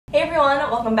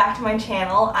welcome back to my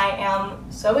channel. I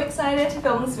am so excited to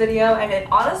film this video, and it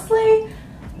honestly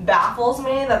baffles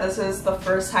me that this is the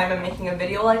first time I'm making a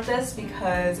video like this,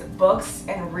 because books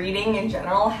and reading in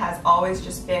general has always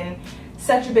just been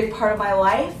such a big part of my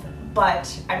life.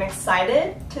 But I'm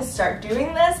excited to start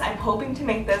doing this. I'm hoping to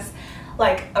make this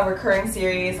like a recurring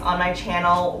series on my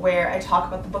channel where I talk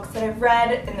about the books that I've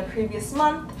read in the previous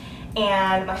month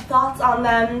and my thoughts on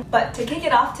them. But to kick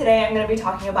it off today, I'm going to be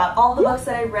talking about all the books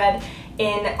that I read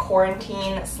in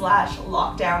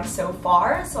quarantine/lockdown so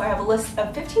far. So I have a list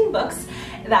of 15 books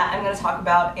that I'm going to talk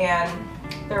about, and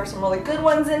there are some really good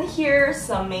ones in here,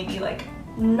 some maybe like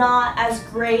not as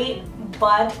great,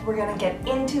 but we're gonna get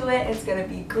into it. It's gonna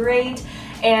be great.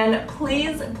 And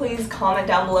please comment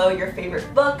down below your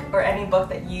favorite book or any book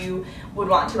that you would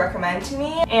want to recommend to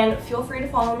me. And feel free to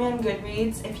follow me on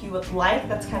Goodreads if you would like.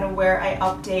 That's kind of where I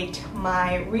update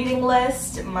my reading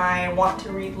list, my want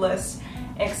to read list,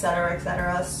 etc,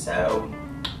 etc. So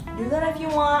do that if you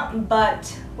want,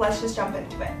 but let's just jump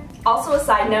into it. Also, a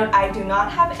side note, I do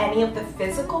not have any of the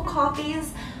physical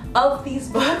copies of these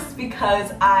books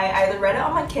because I either read it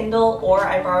on my Kindle or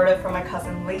I borrowed it from my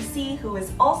cousin Lacey, who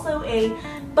is also a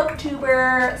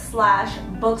booktuber slash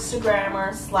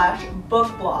bookstagrammer slash book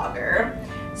blogger.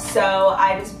 So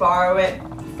I just borrow it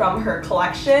from her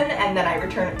collection and then I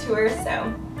return it to her.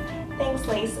 So thanks,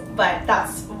 Lace, but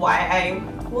that's why I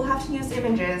will have to use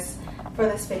images for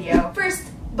this video. First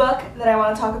book that I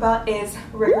want to talk about is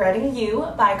Regretting You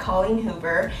by Colleen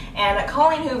Hoover. And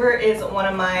Colleen Hoover is one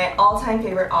of my all-time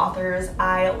favorite authors.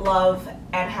 I love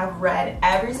and have read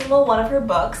every single one of her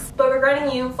books. But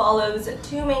Regretting You follows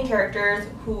two main characters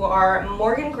who are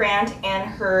Morgan Grant and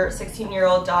her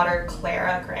 16-year-old daughter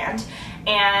Clara Grant,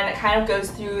 and it kind of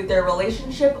goes through their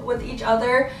relationship with each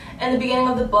other. In the beginning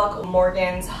of the book,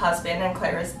 Morgan's husband and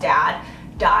Clara's dad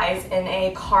dies in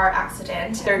a car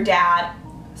accident. Their dad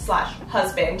slash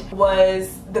husband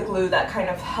was the glue that kind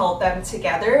of held them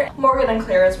together. Morgan and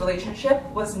Clara's relationship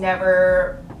was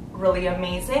never really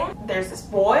amazing. There's this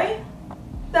boy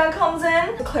that comes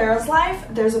in Clara's life.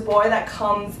 There's a boy that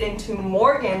comes into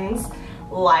Morgan's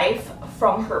life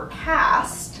from her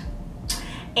past.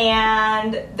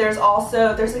 And there's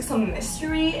like some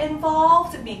mystery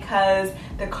involved because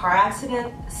the car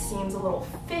accident seems a little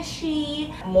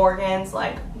fishy. Morgan's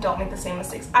like, don't make the same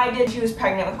mistakes I did. She was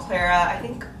pregnant with Clara, I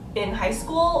think in high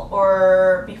school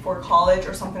or before college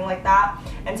or something like that,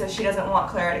 and so she doesn't want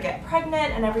Clara to get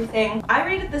pregnant and everything. I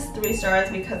rated this 3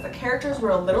 stars because the characters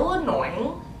were a little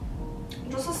annoying,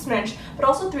 just a smidge, but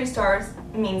also 3 stars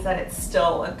means that it's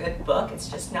still a good book. It's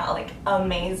just not like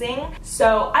amazing.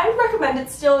 So I would recommend it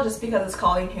still just because it's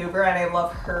Colleen Hoover and I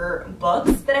love her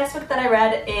books. The next book that I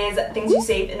read is Things You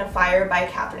Saved in a Fire by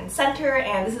Catherine Center,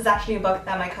 and this is actually a book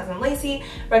that my cousin Lacey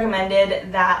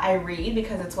recommended that I read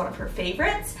because it's one of her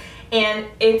favorites, and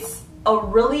it's a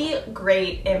really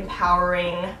great,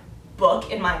 empowering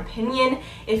book in my opinion.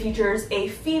 It features a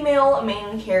female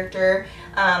main character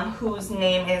whose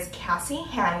name is Cassie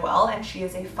Hanwell, and she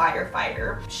is a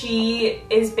firefighter. She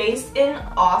is based in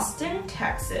Austin,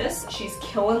 Texas. She's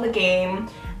killing the game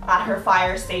at her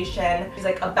fire station. She's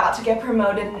like about to get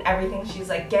promoted and everything. She's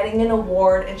like getting an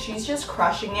award and she's just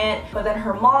crushing it. But then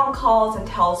her mom calls and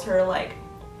tells her like,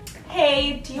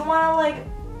 hey, do you want to like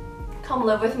come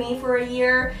live with me for a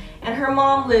year? And her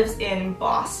mom lives in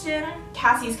Boston.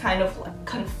 Cassie's kind of like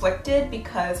conflicted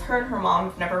because her and her mom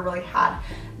have never really had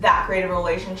that great a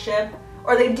relationship,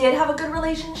 or they did have a good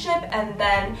relationship, and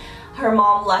then her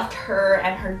mom left her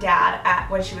and her dad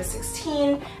when she was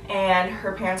 16, and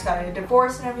her parents got a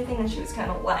divorce and everything, and she was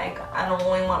kind of like, I don't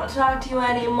really want to talk to you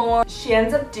anymore. She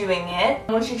ends up doing it.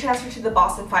 When she transferred to the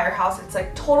Boston firehouse, it's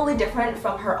like totally different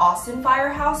from her Austin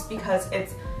firehouse because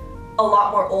it's a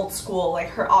lot more old school. Like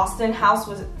her Austin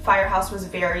firehouse was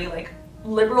very like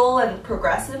liberal and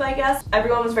progressive, I guess.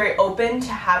 Everyone was very open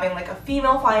to having like a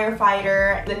female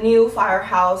firefighter. The new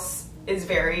firehouse is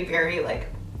very like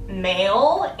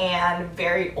male and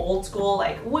very old school,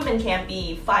 like women can't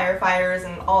be firefighters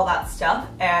and all that stuff.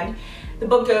 And the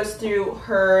book goes through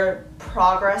her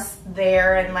progress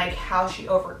there and like how she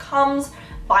overcomes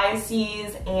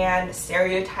biases and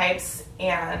stereotypes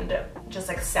and just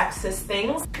like sexist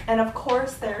things. And of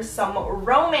course there's some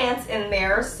romance in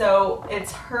there, so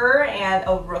it's her and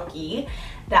a rookie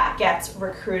that gets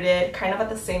recruited kind of at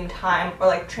the same time, or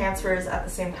like transfers at the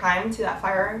same time to that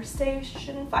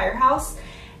firehouse,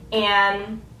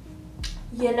 and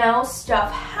you know,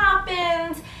 stuff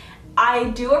happens. I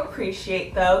do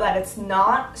appreciate though that it's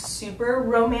not super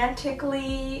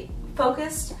romantically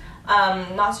focused.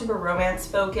 not super romance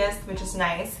focused, which is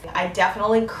nice. I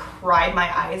definitely cried my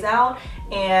eyes out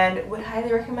and would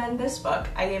highly recommend this book.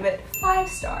 I gave it 5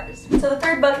 stars. So the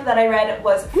third book that I read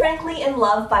was Frankly in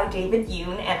Love by David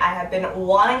Yoon, and I have been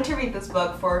wanting to read this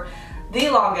book for the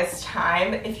longest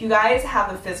time. If you guys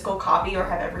have a physical copy or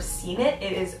have ever seen it,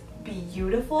 it is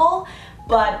beautiful,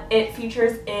 but it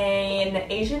features an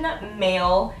Asian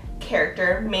male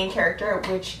character, main character,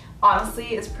 which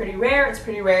honestly is pretty rare. It's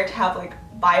pretty rare to have like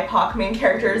BIPOC main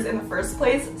characters in the first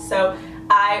place, so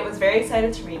I was very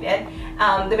excited to read it.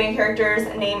 The main character's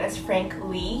name is Frank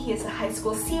Lee. He is a high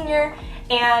school senior,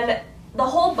 and the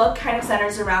whole book kind of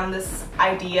centers around this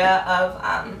idea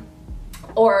of,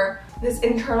 or this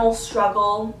internal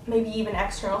struggle, maybe even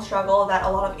external struggle that a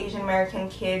lot of Asian American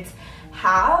kids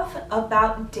have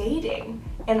about dating.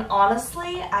 And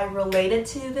honestly, I related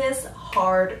to this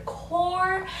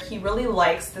hardcore. He really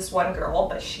likes this one girl,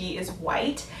 but she is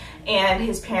white, and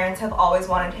his parents have always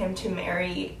wanted him to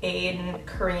marry a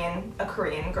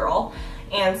Korean girl.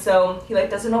 And so he like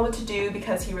doesn't know what to do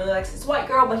because he really likes this white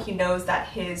girl, but he knows that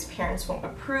his parents won't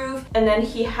approve. And then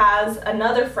he has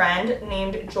another friend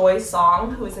named Joy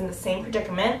Song who is in the same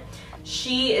predicament.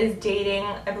 She is dating,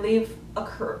 I believe,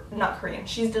 not Korean.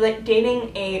 She's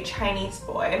dating a Chinese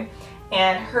boy,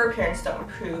 and her parents don't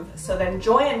approve. So then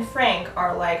Joy and Frank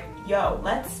are like, yo,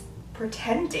 let's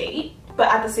pretend date, but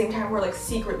at the same time we're like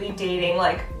secretly dating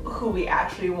like who we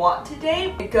actually want to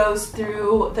date. It goes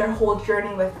through their whole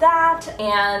journey with that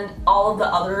and all of the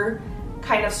other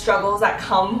kind of struggles that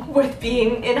come with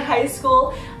being in high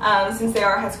school. Since they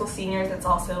are high school seniors, it's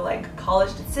also like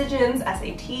college decisions,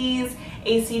 SATs,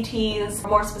 ACTs,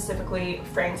 more specifically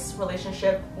Frank's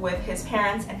relationship with his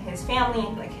parents and his family,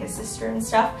 like his sister and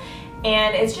stuff.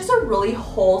 And it's just a really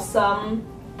wholesome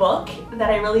book that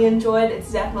I really enjoyed.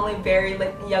 It's definitely very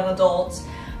like young adult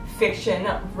fiction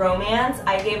romance.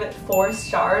 I gave it 4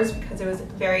 stars because it was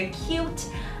very cute,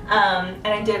 and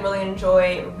I did really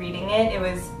enjoy reading it. It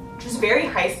was just very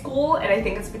high school, and I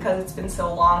think it's because it's been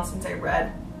so long since I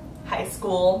read high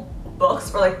school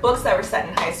books, or like books that were set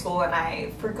in high school, and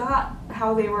I forgot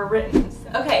how they were written.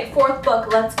 Okay, 4th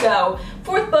book, let's go.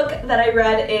 4th book that I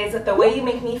read is The Way You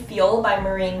Make Me Feel by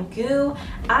Maureen Gu.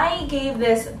 I gave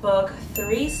this book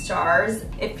 3 stars.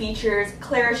 It features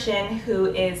Clara Shin, who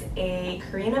is a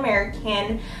Korean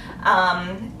American,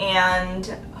 and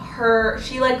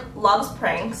she like loves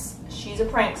pranks. She's a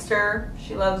prankster.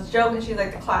 She loves joking. She's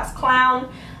like the class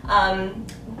clown.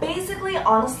 Basically,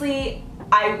 honestly,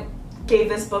 I gave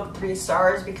this book 3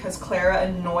 stars because Clara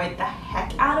annoyed the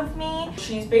heck out of me.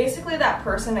 She's basically that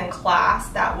person in class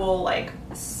that will like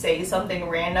say something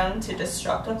random to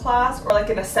disrupt a class, or like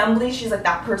in assembly, she's like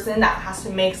that person that has to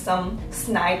make some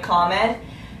snide comment.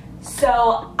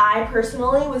 So I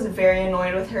personally was very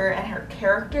annoyed with her and her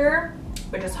character,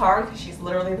 which is hard because she's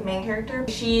literally the main character.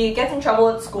 She gets in trouble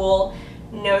at school,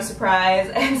 no surprise,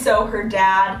 and so her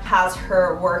dad has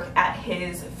her work at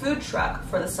his food truck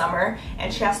for the summer,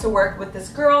 and she has to work with this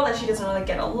girl that she doesn't really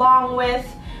get along with,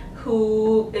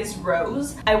 who is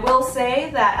Rose. I will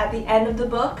say that at the end of the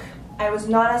book, I was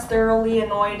not as thoroughly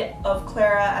annoyed of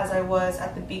Clara as I was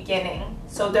at the beginning,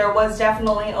 so there was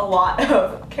definitely a lot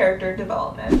of character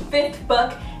development. 5th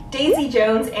book, Daisy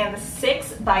Jones and the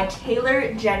Six by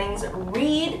Taylor Jennings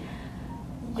Reid.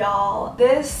 Y'all,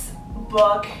 this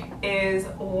book is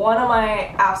one of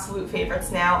my absolute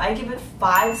favorites now. I give it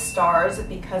 5 stars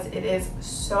because it is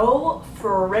so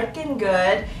freaking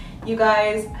good. You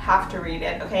guys have to read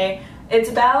it, okay? It's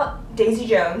about Daisy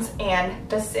Jones and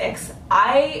the Six.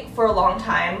 I, for a long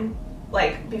time,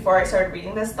 like before I started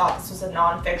reading this, thought this was a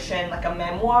non-fiction, like a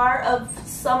memoir of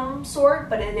some sort,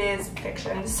 but it is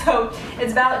fiction. So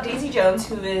it's about Daisy Jones,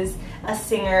 who is a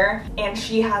singer, and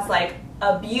she has like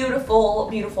a beautiful,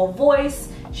 beautiful voice.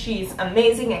 She's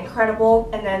amazing, incredible.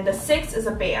 And then the Six is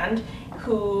a band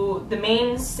who the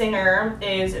main singer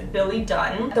is Billy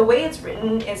Dunn. The way it's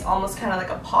written is almost kind of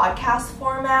like a podcast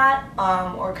format,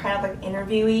 or kind of like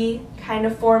interviewee kind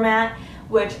of format,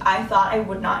 which I thought I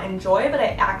would not enjoy, but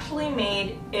it actually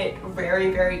made it very,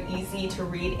 very easy to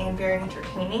read and very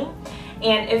entertaining.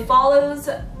 And it follows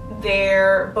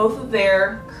both of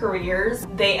their careers.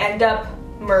 They end up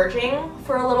merging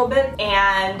for a little bit,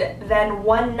 and then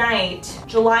one night,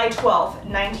 July 12th,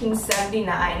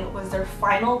 1979, was their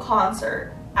final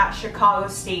concert at Chicago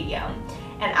Stadium.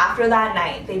 And after that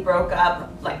night, they broke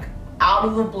up, like out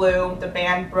of the blue. The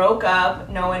band broke up,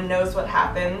 no one knows what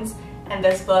happens, and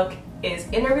this book is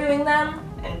interviewing them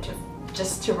and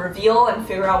just to reveal and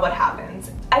figure out what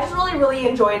happens. I just really, really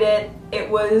enjoyed it. It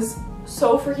was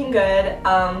so freaking good.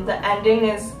 The ending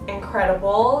is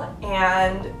incredible,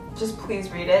 and just please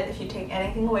read it. If you take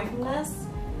anything away from this,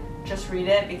 just read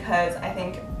it because I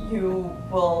think you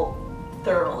will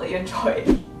thoroughly enjoy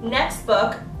it. Next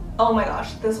book, oh my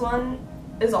gosh, this one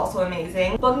is also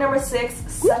amazing. Book number 6,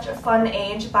 Such a Fun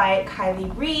Age by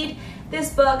Kylie Reed.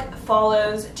 This book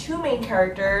follows two main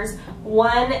characters.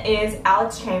 One is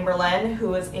Alex Chamberlain,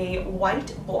 who is a white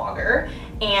blogger,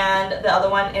 and the other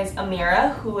one is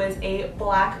Amira, who is a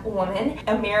black woman.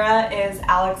 Amira is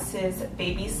Alex's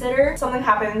babysitter. Something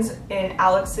happens in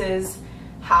Alex's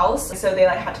house, so they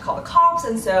like had to call the cops,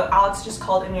 and so Alex just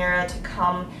called Amira to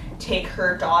come take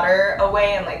her daughter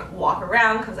away and like walk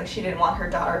around because like she didn't want her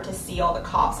daughter to see all the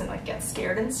cops and like get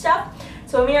scared and stuff.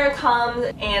 So Amira comes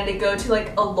and they go to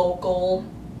like a local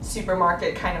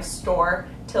supermarket kind of store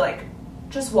to like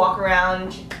just walk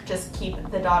around, just keep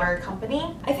the daughter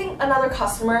company. I think another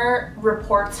customer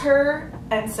reports her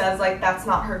and says like that's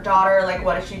not her daughter, like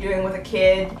what is she doing with a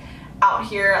kid out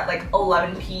here at like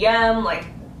 11 p.m. like,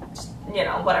 you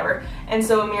know, whatever. And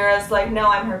so Amira's like, no,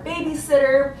 I'm her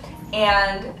babysitter.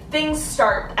 And things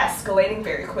start escalating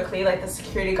very quickly. Like the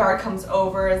security guard comes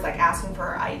over, is like asking for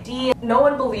her ID. No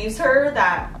one believes her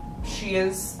that she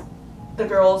is the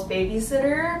girl's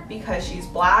babysitter because she's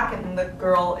black and the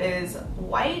girl is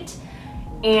white.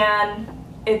 And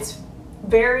it's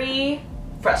very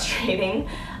frustrating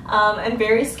and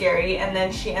very scary. And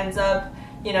then she ends up,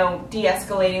 you know,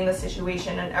 de-escalating the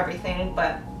situation and everything.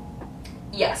 But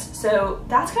yes, so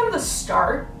that's kind of the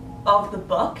start of the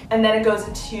book, and then it goes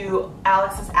into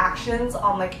Alex's actions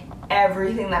on like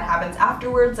everything that happens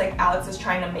afterwards. Like Alex is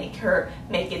trying to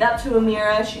make it up to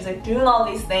Amira. She's like doing all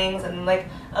these things, and like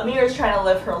Amira's trying to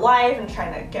live her life and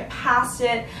trying to get past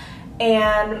it,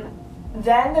 and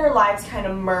then their lives kind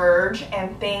of merge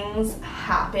and things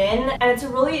happen. And it's a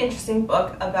really interesting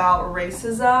book about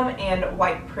racism and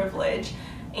white privilege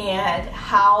and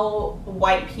how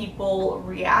white people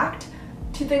react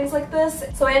to things like this.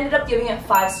 So I ended up giving it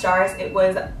 5 stars. It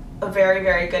was a very,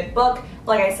 very good book.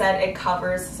 Like I said, it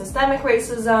covers systemic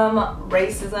racism,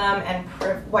 and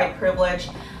white privilege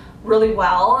really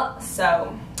well,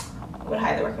 so I would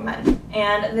highly recommend.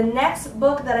 And the next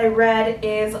book that I read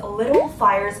is Little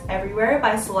Fires Everywhere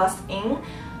by Celeste Ng.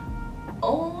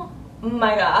 Oh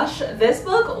my gosh, this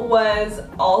book was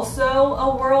also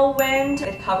a whirlwind.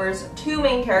 It covers two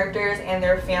main characters and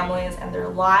their families and their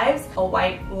lives. A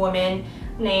white woman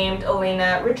named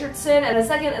Elena Richardson, and the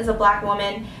second is a black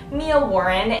woman, Mia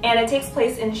Warren, and it takes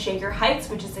place in Shaker Heights,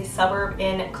 which is a suburb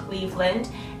in Cleveland,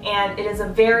 and it is a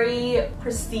very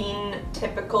pristine,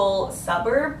 typical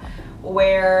suburb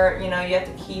where, you know, you have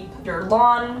to keep your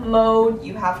lawn mowed,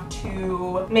 you have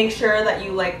to make sure that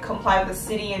you like comply with the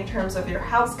city in terms of your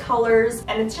house colors,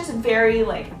 and it's just very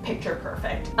like picture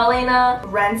perfect. Elena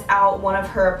rents out one of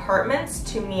her apartments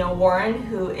to Mia Warren,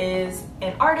 who is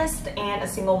an artist and a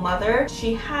single mother.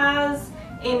 She has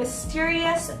a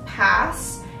mysterious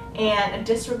past and a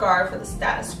disregard for the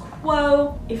status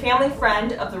quo. A family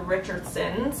friend of the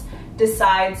Richardsons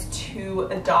decides to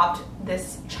adopt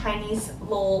this Chinese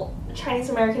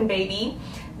American baby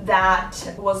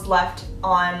that was left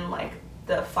on like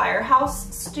the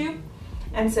firehouse stoop,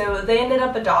 and so they ended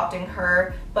up adopting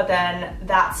her, but then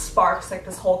that sparks like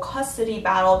this whole custody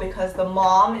battle because the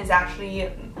mom is actually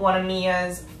one of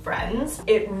Mia's friends.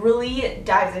 It really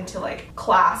dives into like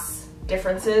class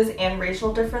differences and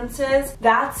racial differences.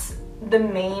 That's the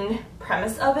main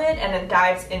premise of it, and it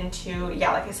dives into,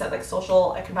 yeah, like I said, like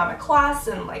social economic class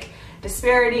and like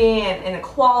disparity and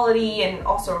inequality and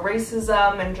also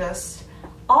racism and just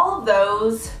all of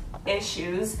those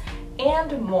issues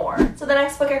and more. So the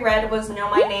next book I read was Know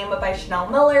My Name by Chanel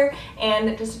Miller,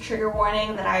 and just a trigger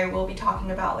warning that I will be talking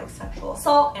about like sexual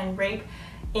assault and rape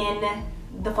in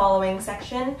the following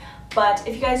section. But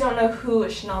if you guys don't know who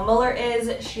Chanel Miller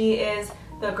is, she is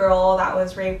the girl that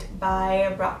was raped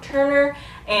by Brock Turner,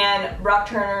 and Brock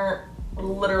Turner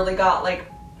literally got like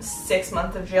 6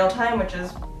 months of jail time, which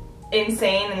is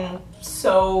insane and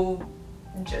so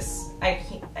just I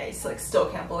like still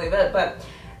can't believe it. But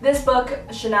this book,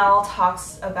 Chanel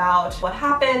talks about what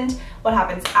happened, what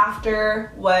happens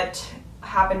after, what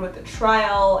happened with the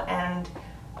trial, and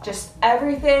just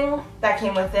everything that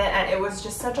came with it. And it was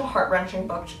just such a heart-wrenching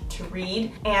book to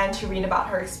read, and to read about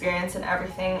her experience and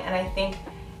everything. And I think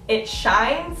it just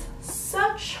shines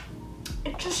such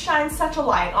a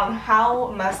light on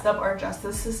how messed up our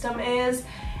justice system is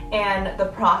and the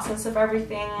process of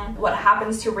everything, what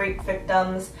happens to rape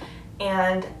victims,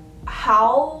 and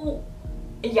how,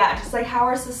 yeah, just like how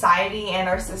our society and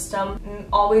our system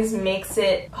always makes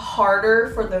it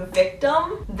harder for the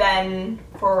victim than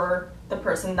for the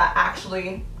person that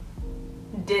actually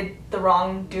did the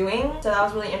wrongdoing. So that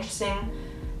was really interesting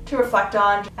to reflect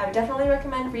on. I would definitely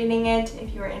recommend reading it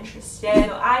if you are interested.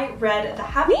 So I read The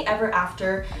Happy Ever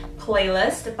After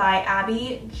playlist by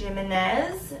Abby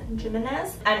Jimenez,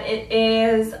 and it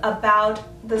is about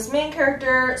this main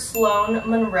character, Sloane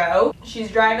Monroe. She's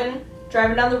driving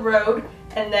down the road,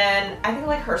 and then I think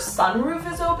like her sunroof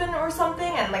is open or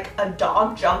something, and like a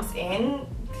dog jumps in.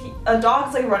 A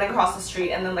dog's like running across the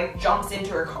street and then like jumps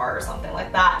into her car or something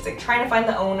like that. She's like trying to find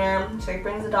the owner. She like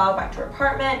brings the dog back to her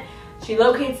apartment. She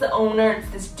locates the owner. It's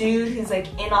this dude who's like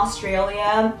in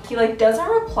Australia. He like doesn't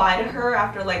reply to her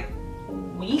after like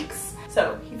weeks.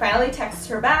 So he finally texts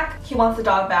her back. He wants the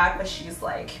dog back, but she's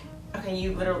like, okay,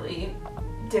 you literally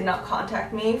did not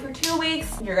contact me for 2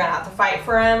 weeks. You're gonna have to fight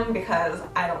for him because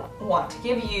I don't want to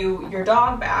give you your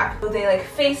dog back. So they like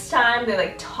FaceTime, they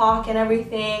like talk and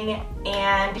everything,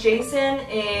 and Jason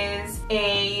is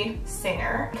a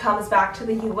singer. He comes back to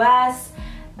the US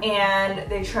and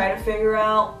they try to figure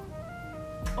out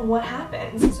what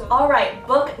happens. So, all right,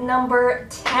 book number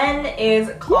 10 is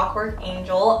Clockwork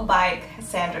Angel by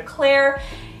Cassandra Clare.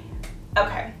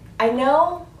 Okay, I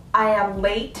know I am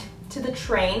late to the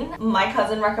train. My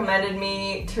cousin recommended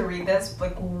me to read this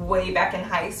like way back in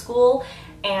high school,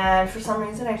 and for some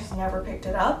reason I just never picked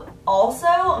it up.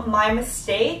 Also, my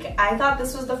mistake, I thought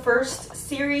this was the first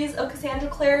series of Cassandra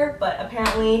Clare, but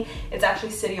apparently it's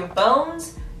actually City of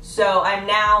Bones. So I'm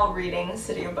now reading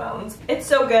City of Bones. It's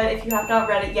so good. If you have not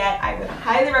read it yet, I would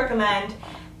highly recommend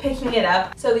picking it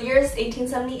up. So the year is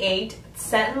 1878. It's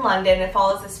set in London. It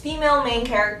follows this female main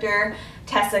character,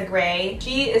 Tessa Gray.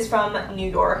 She is from New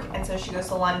York, and so she goes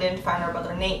to London to find her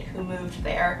brother Nate, who moved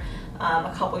there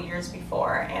a couple years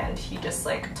before, and he just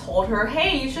like told her,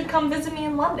 hey, you should come visit me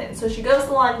in London. So she goes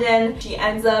to London. She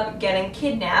ends up getting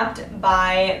kidnapped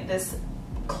by this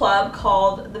club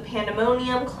called the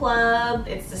Pandemonium Club.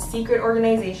 It's the secret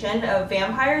organization of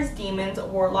vampires, demons,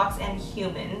 warlocks, and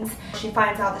humans. She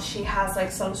finds out that she has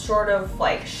like some sort of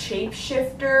like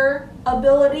shapeshifter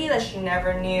ability that she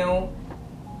never knew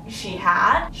she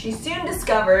had. She soon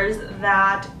discovers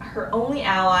that her only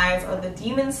allies are the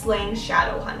demon-slaying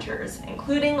shadow hunters,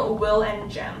 including Will and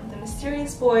Jem, the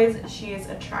mysterious boys she is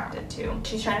attracted to.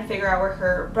 She's trying to figure out where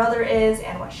her brother is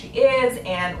and what she is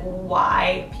and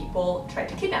why people tried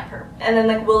to kidnap her. And then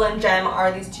like Will and Jem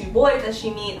are these two boys that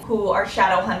she meets who are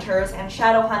shadow hunters, and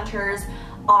shadow hunters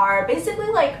are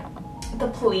basically like the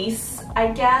police, I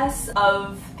guess,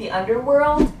 of the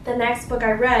underworld. The next book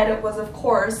I read was, of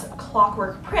course,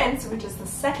 Clockwork Prince, which is the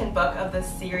second book of this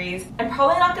series. I'm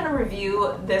probably not going to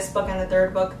review this book and the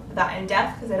third book that in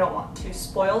depth because I don't want to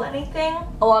spoil anything.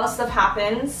 A lot of stuff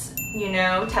happens, you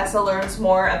know. Tessa learns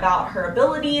more about her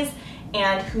abilities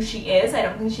and who she is. I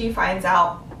don't think she finds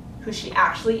out who she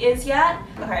actually is yet.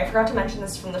 Okay, I forgot to mention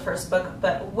this from the first book,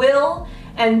 but Will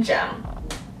and Jem.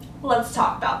 Let's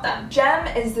talk about them. Jem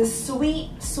is this sweet,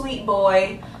 sweet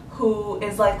boy who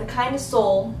is like the kindest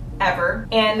soul ever.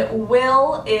 And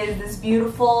Will is this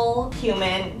beautiful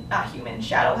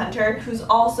shadow hunter who's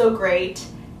also great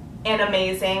and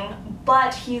amazing,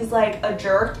 but he's like a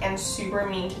jerk and super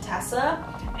mean to Tessa.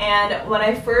 And when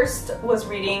I first was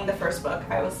reading the first book,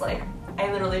 I was like,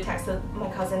 I literally texted my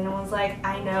cousin and was like,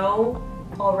 I know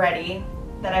already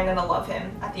that I'm gonna love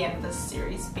him at the end of this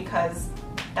series because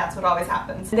that's what always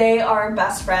happens. They are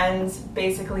best friends,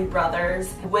 basically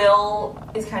brothers. Will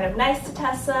is kind of nice to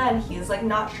Tessa and he's like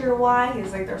not sure why.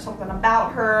 He's like, there's something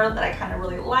about her that I kind of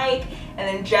really like. And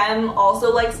then Jem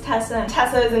also likes Tessa, and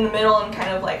Tessa is in the middle and kind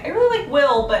of like, I really like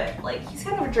Will, but like he's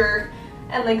kind of a jerk.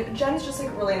 And like Jem's just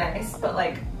like really nice, but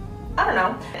like, I don't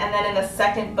know. And then in the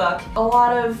second book, a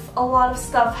lot of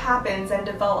stuff happens and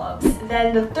develops.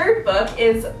 Then the third book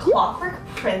is Clockwork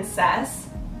Princess.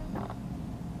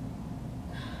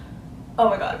 Oh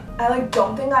my god, I like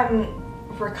don't think I'm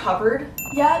recovered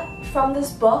yet from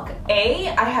this book.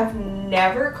 I have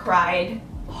never cried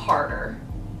harder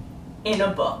in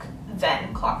a book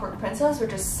than Clockwork Princess,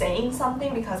 which is saying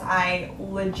something because I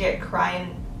legit cry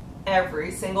in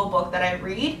every single book that I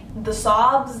read. The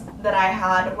sobs that I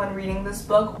had when reading this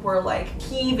book were like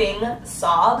heaving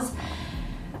sobs,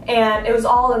 and it was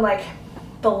all in like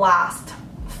the last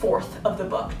fourth of the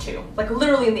book too. Like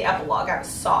literally in the epilogue I was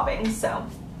sobbing. So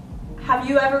have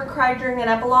you ever cried during an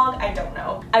epilogue? I don't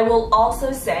know. I will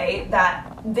also say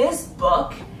that this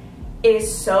book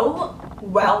is so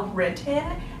well written.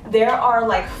 There are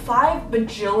like 5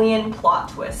 bajillion plot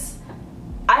twists.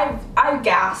 I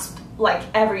gasped like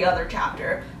every other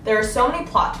chapter. There are so many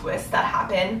plot twists that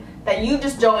happen that you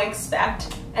just don't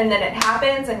expect, and then it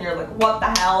happens and you're like, what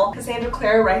the hell? Cassandra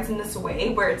Clare writes in this way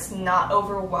where it's not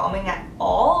overwhelming at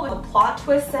all. The plot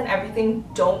twists and everything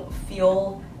don't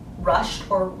feel rushed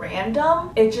or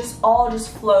random. It just all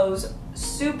flows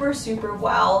super, super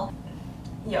well.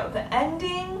 Yo, the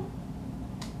ending,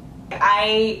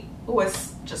 I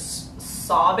was just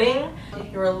sobbing.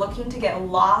 If you're looking to get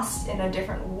lost in a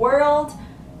different world,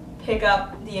 pick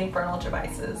up The Infernal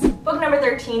Devices. Book number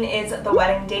 13 is The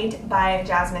Wedding Date by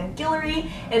Jasmine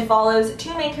Guillory. It follows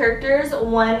two main characters.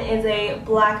 One is a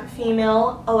black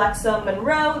female, Alexa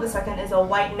Monroe. The second is a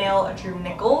white male, Drew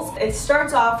Nichols. It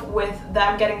starts off with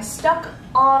them getting stuck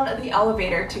on the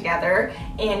elevator together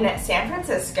in San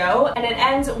Francisco, and it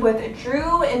ends with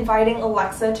Drew inviting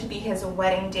Alexa to be his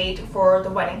wedding date for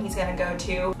the wedding he's gonna go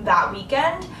to that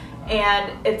weekend.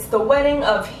 And it's the wedding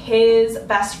of his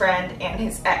best friend and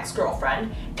his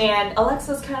ex-girlfriend. And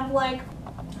Alexa's kind of like,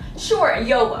 sure,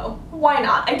 YOLO, why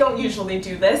not? I don't usually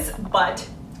do this, but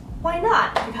why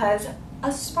not? Because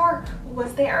a spark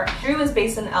was there. Drew is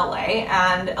based in LA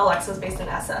and Alexa's based in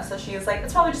SF, so she was like,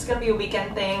 it's probably just gonna be a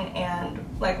weekend thing and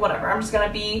like whatever, I'm just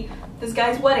gonna be this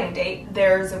guy's wedding date.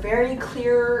 There's a very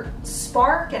clear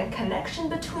spark and connection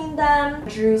between them.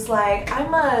 Drew's like,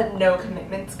 I'm a no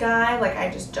commitments guy, like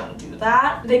I just don't do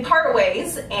that. They part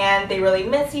ways and they really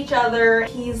miss each other.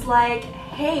 He's like,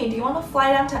 hey, do you want to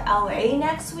fly down to LA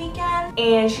next weekend?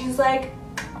 And she's like,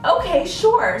 okay,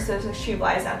 sure. So she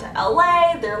flies down to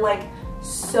LA. They're like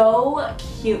so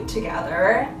cute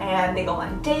together and they go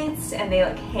on dates and they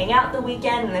like hang out the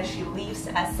weekend, and then she leaves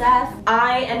to SF.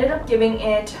 I ended up giving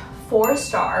it 4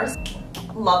 stars.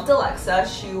 Loved Alexa.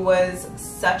 She was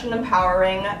such an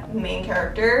empowering main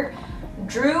character.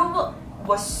 Drew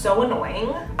was so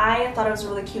annoying. I thought it was a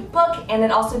really cute book, and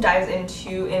it also dives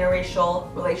into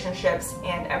interracial relationships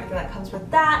and everything that comes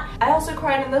with that. I also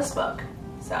cried in this book,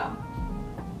 so.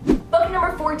 Book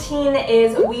number 14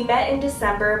 is We Met in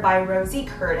December by Rosie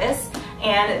Curtis,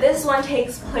 and this one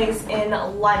takes place in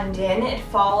London. It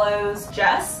follows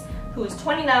Jess, who's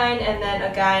 29, and then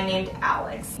a guy named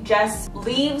Alex. Jess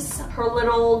leaves her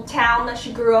little town that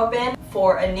she grew up in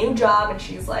for a new job, and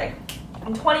she's like,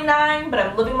 I'm 29, but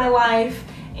I'm living my life,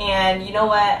 and you know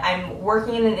what, I'm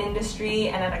working in an industry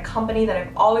and at a company that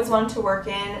I've always wanted to work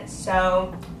in,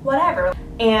 so whatever.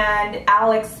 And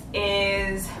Alex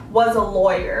was a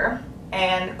lawyer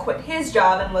and quit his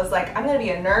job and was like, I'm gonna be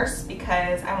a nurse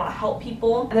because I want to help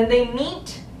people. And then they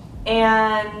meet,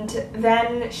 and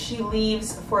then she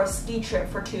leaves for a ski trip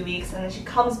for 2 weeks, and then she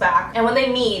comes back, and when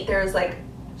they meet, there's like,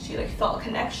 she like felt a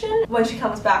connection. When she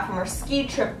comes back from her ski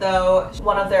trip though,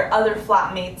 one of their other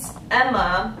flatmates,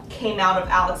 Emma, came out of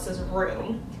Alex's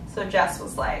room. So Jess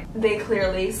was like, they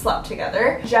clearly slept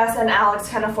together. Jess and Alex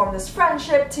kind of formed this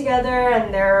friendship together,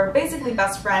 and they're basically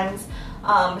best friends.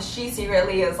 She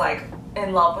secretly is like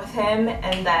in love with him,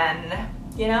 and then,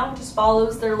 you know, just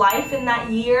follows their life in that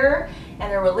year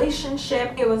and their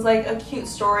relationship. It was like a cute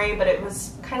story, but it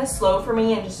was kind of slow for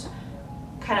me and just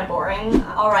kind of boring.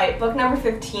 Alright, book number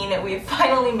 15, we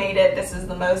finally made it. This is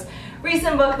the most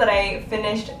recent book that I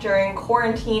finished during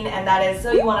quarantine, and that is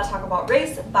So You Want to Talk About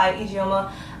Race by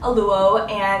Ijeoma Oluo.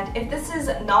 And if this is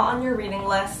not on your reading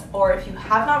list, or if you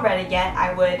have not read it yet,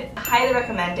 I would highly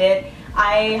recommend it.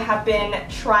 I have been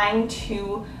trying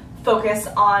to focus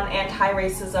on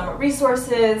anti-racism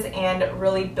resources and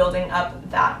really building up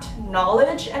that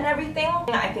knowledge and everything.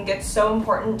 I think it's so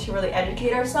important to really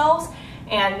educate ourselves,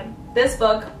 and this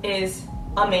book is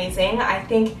amazing. I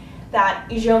think that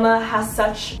Ijeoma has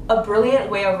such a brilliant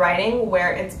way of writing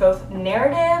where it's both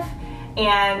narrative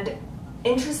and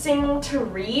interesting to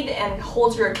read and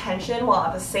holds your attention while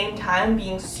at the same time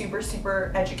being super,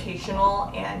 super educational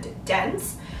and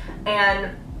dense.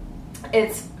 And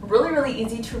it's really, really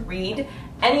easy to read.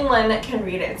 Anyone can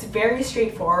read it. It's very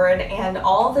straightforward, and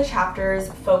all of the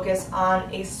chapters focus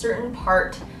on a certain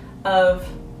part of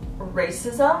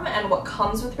racism and what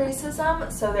comes with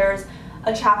racism. So there's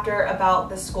a chapter about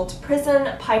the school to prison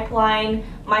pipeline,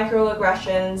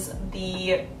 microaggressions,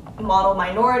 the model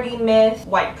minority myth,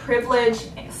 white privilege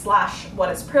 /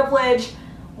 what is privilege,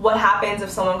 what happens if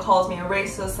someone calls me a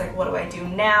racist, like what do I do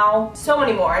now, so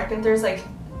many more. I think there's like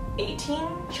 18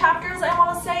 chapters, I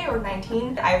want to say, or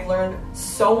 19. I've learned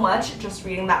so much just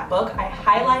reading that book. I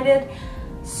highlighted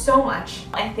so much.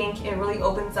 I think it really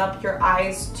opens up your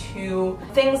eyes to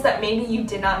things that maybe you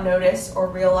did not notice or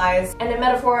realize. And a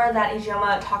metaphor that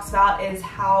Ijeoma talks about is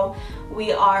how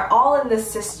we are all in this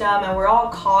system and we're all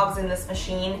cogs in this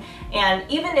machine. And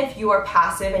even if you are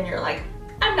passive and you're like,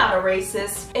 I'm not a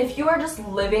racist, if you are just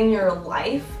living your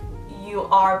life, you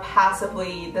are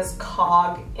passively this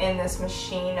cog in this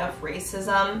machine of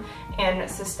racism and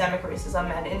systemic racism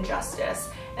and injustice.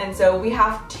 And so we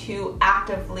have to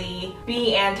actively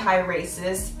be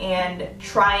anti-racist and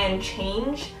try and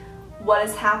change what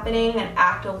is happening and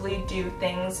actively do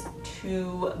things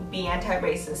to be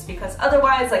anti-racist, because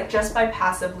otherwise, like, just by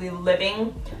passively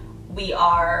living, we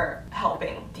are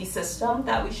helping the system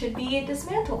that we should be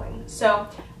dismantling. So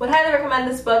would highly recommend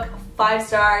this book, 5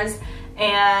 stars,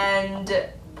 and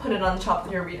put it on the top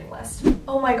of your reading list.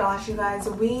 Oh my gosh, you guys,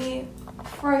 we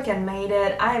freaking made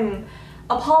it.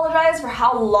 Apologize for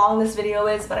how long this video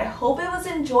is, but I hope it was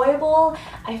enjoyable.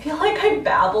 I feel like I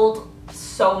babbled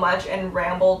so much and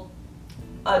rambled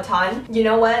a ton. You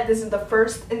know what? This is the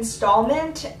first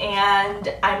installment,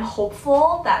 and I'm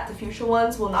hopeful that the future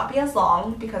ones will not be as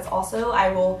long, because also I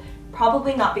will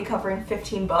probably not be covering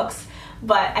 15 books.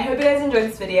 But I hope you guys enjoyed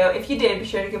this video. If you did, be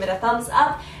sure to give it a thumbs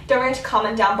up. Don't forget to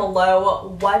comment down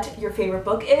below what your favorite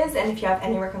book is, and if you have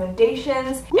any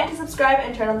recommendations, and to subscribe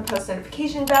and turn on the post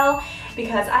notification bell,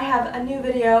 because I have a new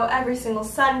video every single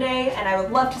Sunday, and I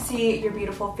would love to see your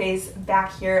beautiful face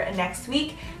back here next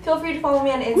week. Feel free to follow me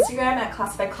on Instagram at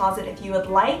classifiedcloset if you would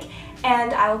like,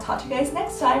 and I will talk to you guys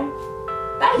next time.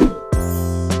 Bye!